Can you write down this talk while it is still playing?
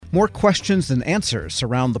More questions than answers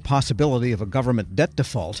surround the possibility of a government debt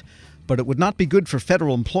default, but it would not be good for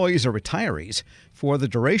federal employees or retirees. For the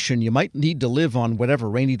duration, you might need to live on whatever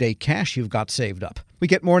rainy day cash you've got saved up. We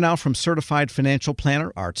get more now from certified financial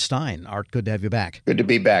planner Art Stein. Art, good to have you back. Good to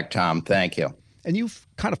be back, Tom. Thank you. And you've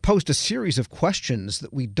kind of posed a series of questions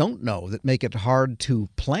that we don't know that make it hard to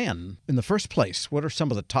plan in the first place. What are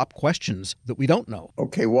some of the top questions that we don't know?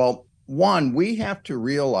 Okay, well, one, we have to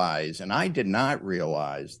realize, and I did not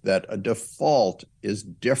realize, that a default is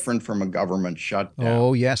different from a government shutdown.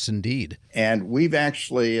 Oh, yes, indeed. And we've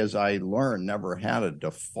actually, as I learned, never had a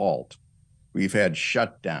default. We've had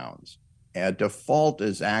shutdowns. A default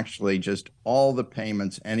is actually just all the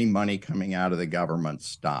payments, any money coming out of the government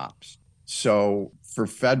stops. So for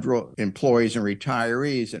federal employees and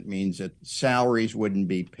retirees, it means that salaries wouldn't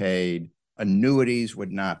be paid, annuities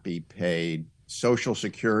would not be paid, Social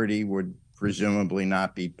Security would presumably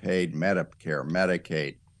not be paid, Medicare,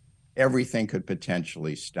 Medicaid, everything could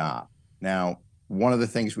potentially stop. Now, one of the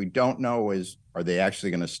things we don't know is, are they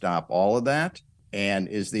actually going to stop all of that? And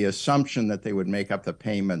is the assumption that they would make up the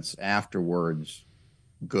payments afterwards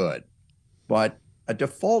good? But a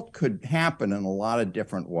default could happen in a lot of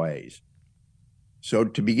different ways. So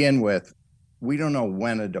to begin with, we don't know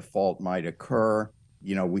when a default might occur.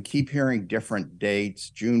 You know, we keep hearing different dates.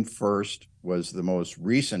 June 1st was the most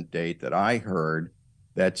recent date that I heard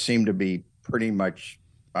that seemed to be pretty much,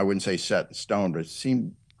 I wouldn't say set in stone, but it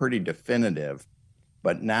seemed pretty definitive.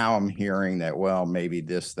 But now I'm hearing that, well, maybe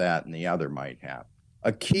this, that, and the other might happen.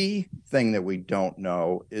 A key thing that we don't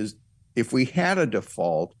know is if we had a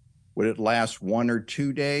default, would it last 1 or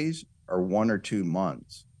 2 days or 1 or 2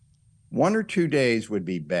 months? 1 or 2 days would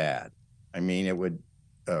be bad. I mean, it would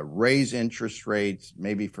raise interest rates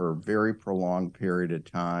maybe for a very prolonged period of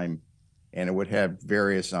time, and it would have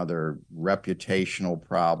various other reputational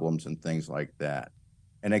problems and things like that.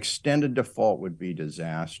 An extended default would be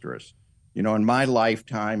disastrous. You know, in my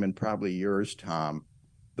lifetime, and probably yours, Tom,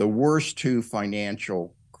 the worst two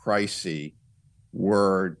financial crises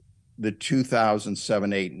were the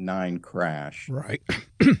 2007, 8, and 9 crash. Right.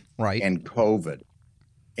 Right. And COVID.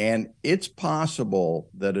 And it's possible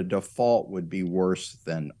that a default would be worse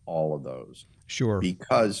than all of those. Sure.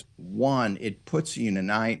 Because one, it puts the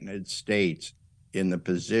United States in the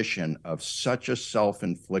position of such a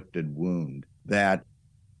self-inflicted wound that,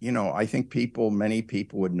 you know, I think many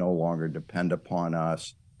people would no longer depend upon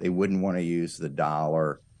us. They wouldn't want to use the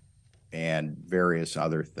dollar and various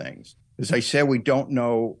other things. As I said, we don't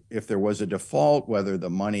know if there was a default, whether the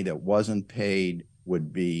money that wasn't paid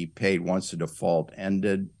would be paid once the default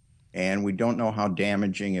ended, and we don't know how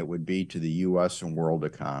damaging it would be to the U.S. and world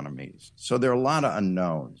economies. So there are a lot of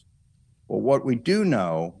unknowns. Well, what we do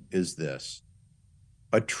know is this.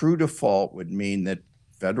 A true default would mean that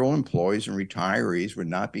federal employees and retirees would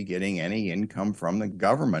not be getting any income from the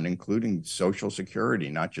government, including Social Security,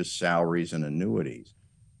 not just salaries and annuities.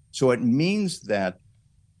 So it means that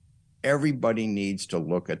everybody needs to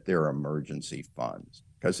look at their emergency funds,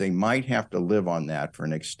 because they might have to live on that for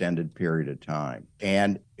an extended period of time.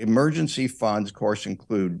 And emergency funds, of course,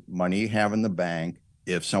 include money you have in the bank.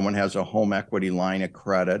 If someone has a home equity line of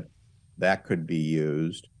credit, that could be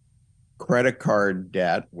used. Credit card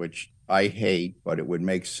debt, which I hate, but it would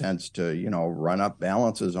make sense to, you know, run up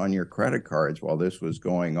balances on your credit cards while this was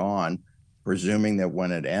going on, presuming that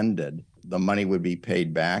when it ended, the money would be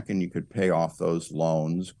paid back and you could pay off those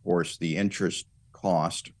loans. Of course, the interest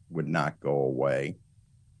cost would not go away.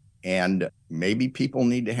 And maybe people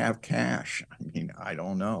need to have cash. I mean, I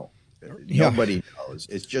don't know. Nobody knows.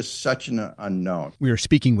 It's just such an unknown. We are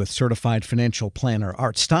speaking with certified financial planner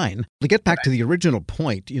Art Stein. To get back to the original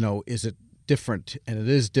point, you know, is it different? And it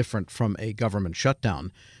is different from a government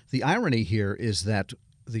shutdown. The irony here is that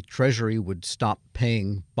the Treasury would stop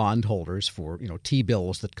paying bondholders for, you know,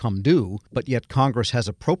 T-bills that come due, but yet Congress has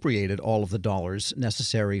appropriated all of the dollars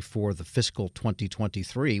necessary for the fiscal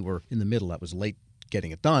 2023. We're in the middle. That was late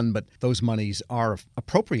getting it done, but those monies are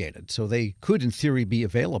appropriated, so they could, in theory, be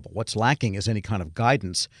available. What's lacking is any kind of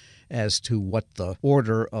guidance as to what the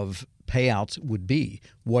order of payouts would be,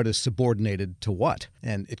 what is subordinated to what.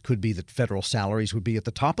 And it could be that federal salaries would be at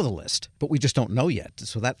the top of the list, but we just don't know yet.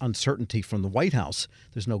 So that uncertainty from the White House,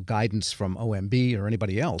 there's no guidance from OMB or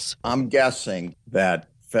anybody else. I'm guessing that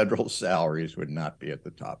federal salaries would not be at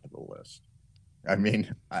the top of the list. I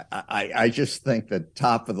mean, I just think that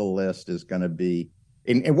top of the list is going to be,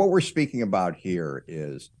 and what we're speaking about here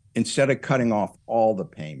is, instead of cutting off all the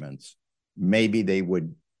payments, maybe they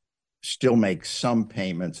would still make some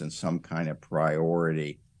payments in some kind of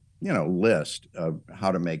priority, you know, list of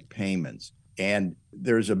how to make payments. And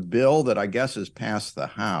there's a bill that I guess has passed the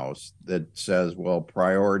House that says, well,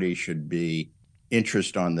 priority should be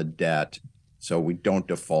interest on the debt so we don't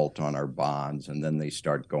default on our bonds. And then they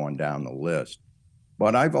start going down the list.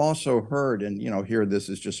 But I've also heard, and here this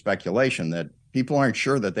is just speculation, that people aren't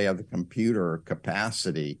sure that they have the computer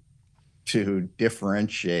capacity to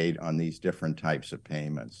differentiate on these different types of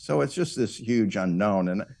payments. So it's just this huge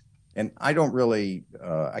unknown. And I don't really,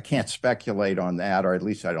 I can't speculate on that, or at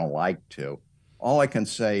least I don't like to. All I can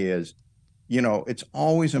say is, it's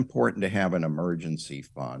always important to have an emergency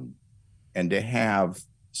fund and to have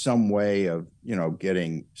some way of,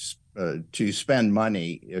 getting to spend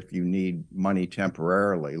money if you need money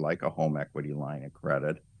temporarily, like a home equity line of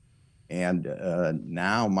credit. And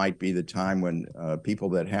now might be the time when people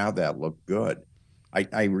that have that look good.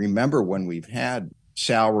 I remember when we've had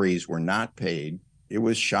salaries were not paid, it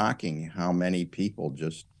was shocking how many people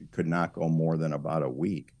just could not go more than about a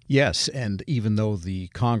week. Yes, and even though the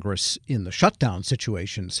Congress in the shutdown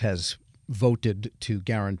situations has voted to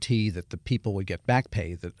guarantee that the people would get back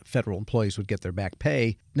pay, that federal employees would get their back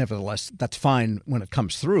pay, nevertheless, that's fine when it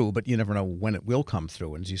comes through, but you never know when it will come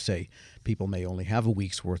through. And as you say, people may only have a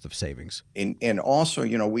week's worth of savings. And also,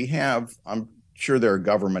 we have, I'm sure there are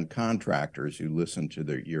government contractors who listen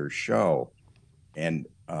to your show, and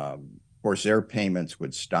of course, their payments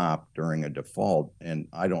would stop during a default, and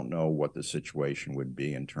I don't know what the situation would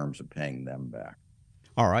be in terms of paying them back.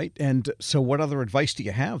 All right. And so what other advice do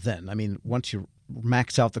you have then? I mean, once you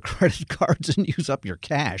max out the credit cards and use up your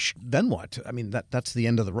cash, then what? I mean, that's the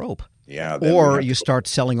end of the rope. Yeah. Or you start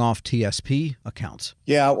selling off TSP accounts.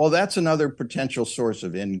 Yeah, well, that's another potential source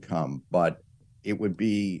of income, but it would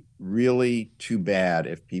be really too bad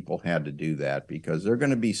if people had to do that, because they're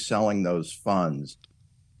going to be selling those funds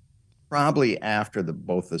probably after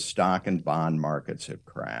both the stock and bond markets have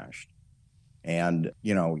crashed. And,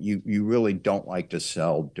 you really don't like to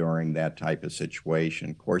sell during that type of situation.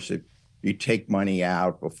 Of course, if you take money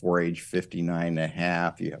out before age 59 and a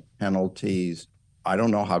half, you have penalties. I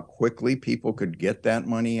don't know how quickly people could get that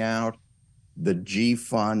money out. The G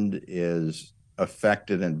fund is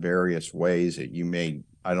affected in various ways that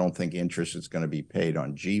I don't think interest is going to be paid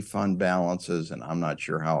on G fund balances, and I'm not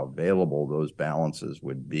sure how available those balances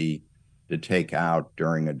would be to take out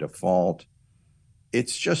during a default.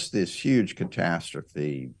 It's just this huge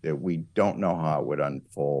catastrophe that we don't know how it would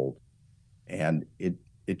unfold. And it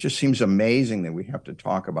just seems amazing that we have to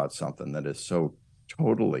talk about something that is so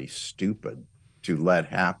totally stupid to let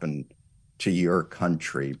happen to your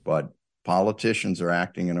country. But politicians are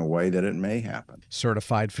acting in a way that it may happen.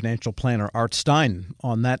 Certified financial planner Art Stein.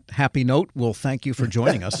 On that happy note, we'll thank you for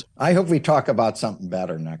joining us. I hope we talk about something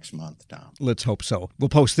better next month, Tom. Let's hope so. We'll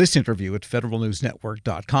post this interview at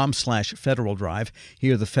federalnewsnetwork.com/Federal Drive.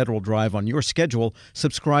 Hear the Federal Drive on your schedule.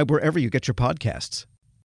 Subscribe wherever you get your podcasts.